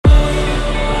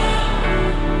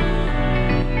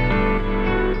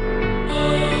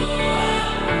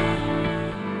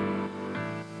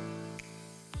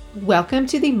Welcome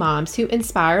to the Moms Who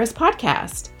Inspire Us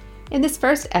podcast. In this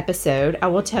first episode, I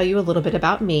will tell you a little bit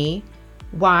about me,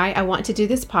 why I want to do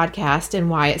this podcast and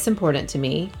why it's important to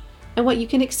me, and what you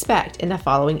can expect in the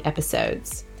following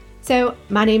episodes. So,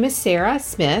 my name is Sara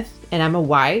Smith, and I'm a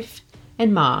wife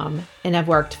and mom, and I've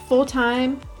worked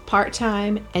full-time,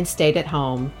 part-time, and stayed at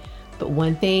home. But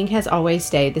one thing has always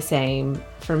stayed the same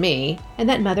for me, and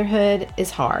that motherhood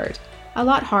is hard. A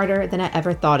lot harder than I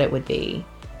ever thought it would be.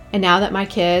 And now that my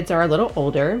kids are a little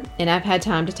older and I've had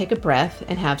time to take a breath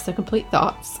and have some complete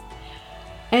thoughts.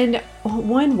 And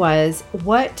one was,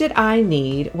 what did I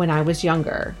need when I was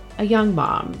younger, a young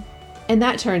mom? And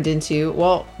that turned into,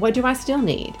 well, what do I still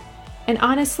need? And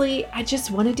honestly, I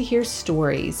just wanted to hear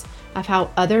stories of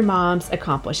how other moms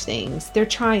accomplish things, their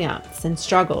triumphs and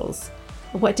struggles.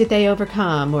 What did they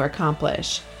overcome or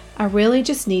accomplish? I really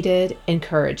just needed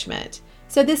encouragement.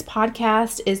 So this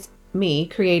podcast is me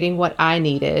creating what I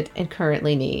needed and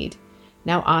currently need.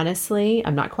 Now, honestly,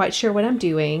 I'm not quite sure what I'm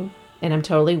doing, and I'm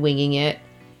totally winging it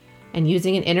and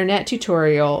using an internet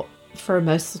tutorial for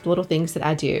most little things that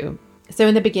I do. So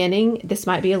in the beginning, this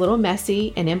might be a little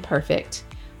messy and imperfect,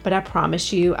 but I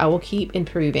promise you I will keep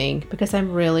improving because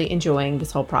I'm really enjoying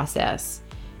this whole process.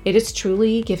 It has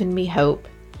truly given me hope,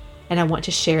 and I want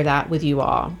to share that with you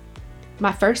all.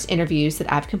 My first interviews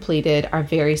that I've completed are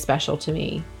very special to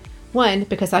me. One,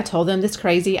 because I told them this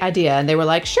crazy idea and they were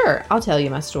like, sure, I'll tell you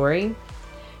my story.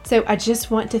 So I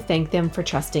just want to thank them for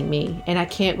trusting me, and I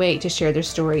can't wait to share their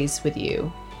stories with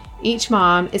you. Each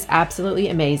mom is absolutely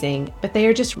amazing, but they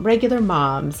are just regular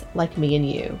moms like me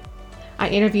and you. I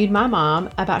interviewed my mom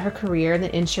about her career in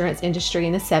the insurance industry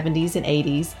in the 70s and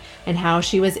 80s and how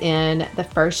she was in the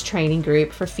first training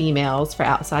group for females for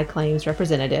outside claims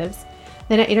representatives.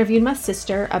 Then I interviewed my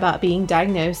sister about being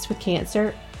diagnosed with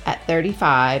cancer at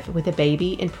 35 with a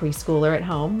baby and preschooler at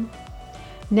home.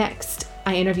 Next,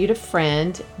 I interviewed a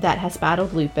friend that has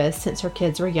battled lupus since her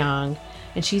kids were young,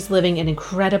 and she's living an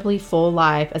incredibly full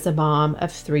life as a mom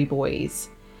of 3 boys.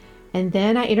 And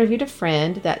then I interviewed a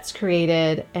friend that's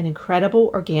created an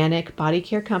incredible organic body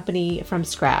care company from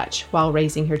scratch while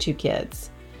raising her 2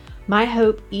 kids. My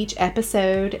hope each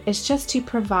episode is just to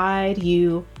provide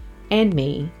you and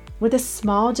me with a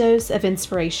small dose of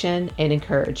inspiration and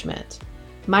encouragement.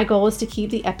 My goal is to keep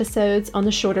the episodes on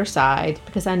the shorter side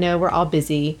because I know we're all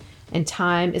busy and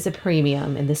time is a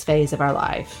premium in this phase of our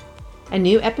life. A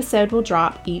new episode will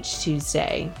drop each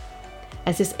Tuesday.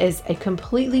 As this is a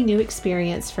completely new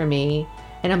experience for me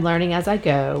and I'm learning as I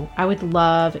go, I would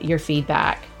love your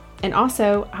feedback. And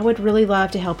also, I would really love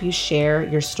to help you share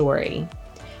your story.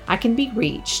 I can be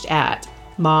reached at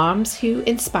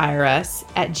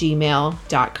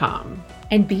momswhoinspireus@gmail.com.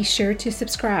 And be sure to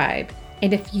subscribe.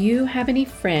 And if you have any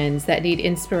friends that need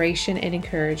inspiration and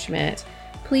encouragement,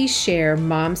 please share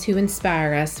Moms Who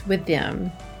Inspire Us with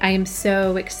them. I am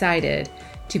so excited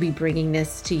to be bringing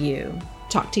this to you.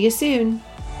 Talk to you soon.